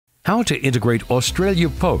How to integrate Australia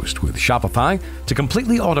Post with Shopify to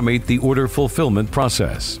completely automate the order fulfillment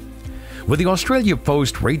process. With the Australia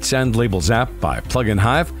Post Rates and Labels app by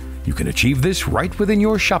PluginHive, you can achieve this right within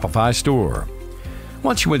your Shopify store.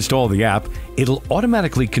 Once you install the app, it'll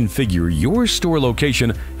automatically configure your store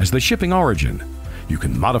location as the shipping origin. You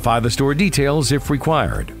can modify the store details if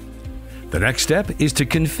required. The next step is to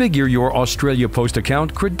configure your Australia Post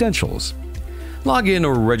account credentials. Log in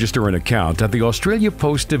or register an account at the Australia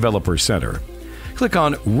Post Developer Center. Click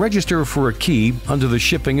on Register for a Key under the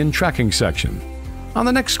Shipping and Tracking section. On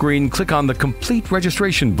the next screen, click on the Complete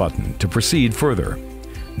Registration button to proceed further.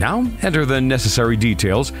 Now, enter the necessary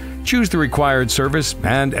details, choose the required service,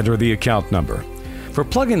 and enter the account number. For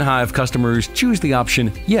PluginHive customers, choose the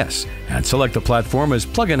option Yes and select the platform as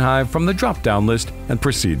PluginHive from the drop-down list and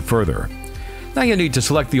proceed further. Now you need to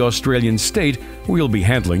select the Australian state where you'll be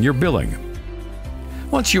handling your billing.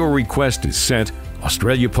 Once your request is sent,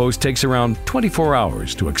 Australia Post takes around 24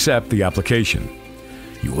 hours to accept the application.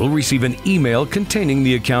 You will receive an email containing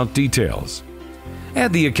the account details.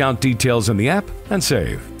 Add the account details in the app and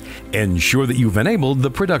save. Ensure that you've enabled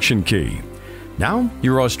the production key. Now,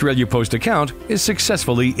 your Australia Post account is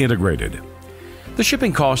successfully integrated. The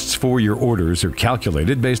shipping costs for your orders are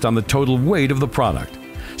calculated based on the total weight of the product,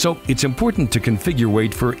 so it's important to configure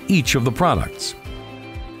weight for each of the products.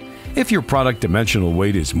 If your product dimensional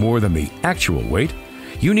weight is more than the actual weight,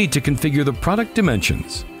 you need to configure the product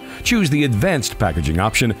dimensions. Choose the Advanced Packaging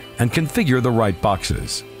option and configure the right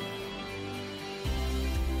boxes.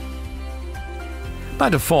 By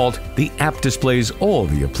default, the app displays all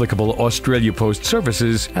the applicable Australia Post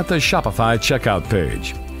services at the Shopify checkout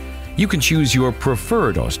page. You can choose your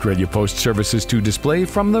preferred Australia Post services to display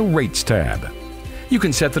from the Rates tab. You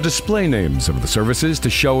can set the display names of the services to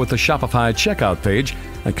show at the Shopify checkout page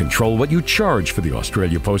and control what you charge for the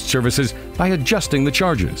Australia Post services by adjusting the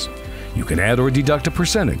charges. You can add or deduct a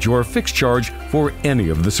percentage or a fixed charge for any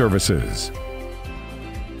of the services.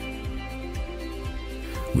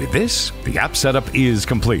 With this, the app setup is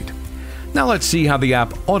complete. Now let's see how the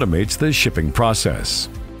app automates the shipping process.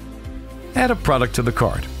 Add a product to the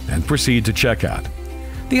cart and proceed to checkout.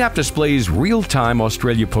 The app displays real-time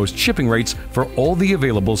Australia Post shipping rates for all the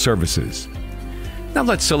available services. Now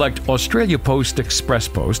let's select Australia Post Express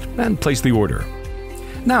Post and place the order.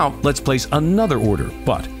 Now let's place another order,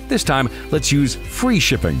 but this time let's use free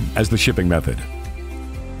shipping as the shipping method.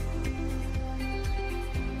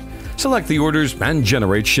 Select the orders and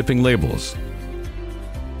generate shipping labels.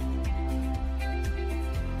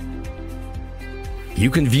 You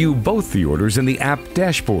can view both the orders in the app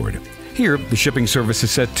dashboard. Here, the shipping service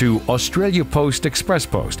is set to Australia Post Express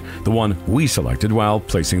Post, the one we selected while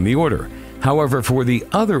placing the order. However, for the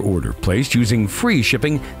other order placed using free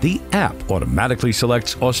shipping, the app automatically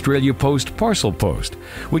selects Australia Post Parcel Post,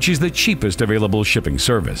 which is the cheapest available shipping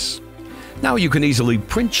service. Now you can easily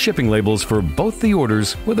print shipping labels for both the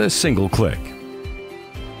orders with a single click.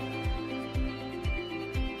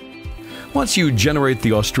 Once you generate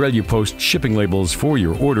the Australia Post shipping labels for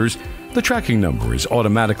your orders, the tracking number is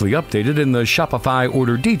automatically updated in the Shopify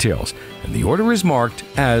order details, and the order is marked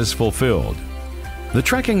as fulfilled. The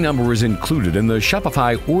tracking number is included in the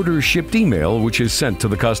Shopify order shipped email, which is sent to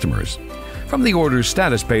the customers. From the order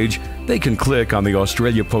status page, they can click on the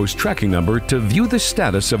Australia Post tracking number to view the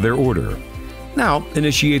status of their order. Now,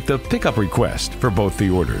 initiate the pickup request for both the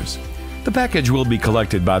orders. The package will be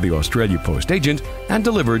collected by the Australia Post agent and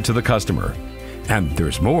delivered to the customer. And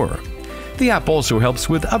there's more. The app also helps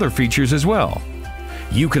with other features as well.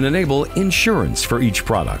 You can enable insurance for each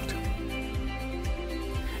product.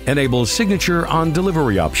 Enable signature on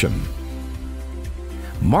delivery option.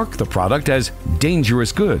 Mark the product as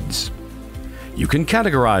dangerous goods. You can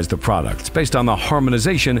categorize the products based on the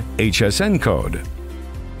harmonization HSN code.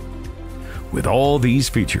 With all these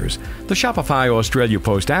features, the Shopify Australia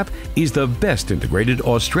Post app is the best integrated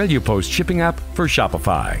Australia Post shipping app for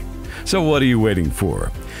Shopify. So what are you waiting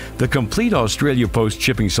for? The complete Australia Post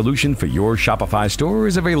shipping solution for your Shopify store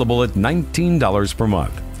is available at $19 per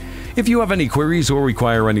month. If you have any queries or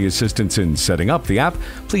require any assistance in setting up the app,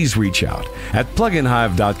 please reach out at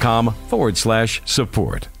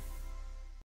pluginhive.com/support.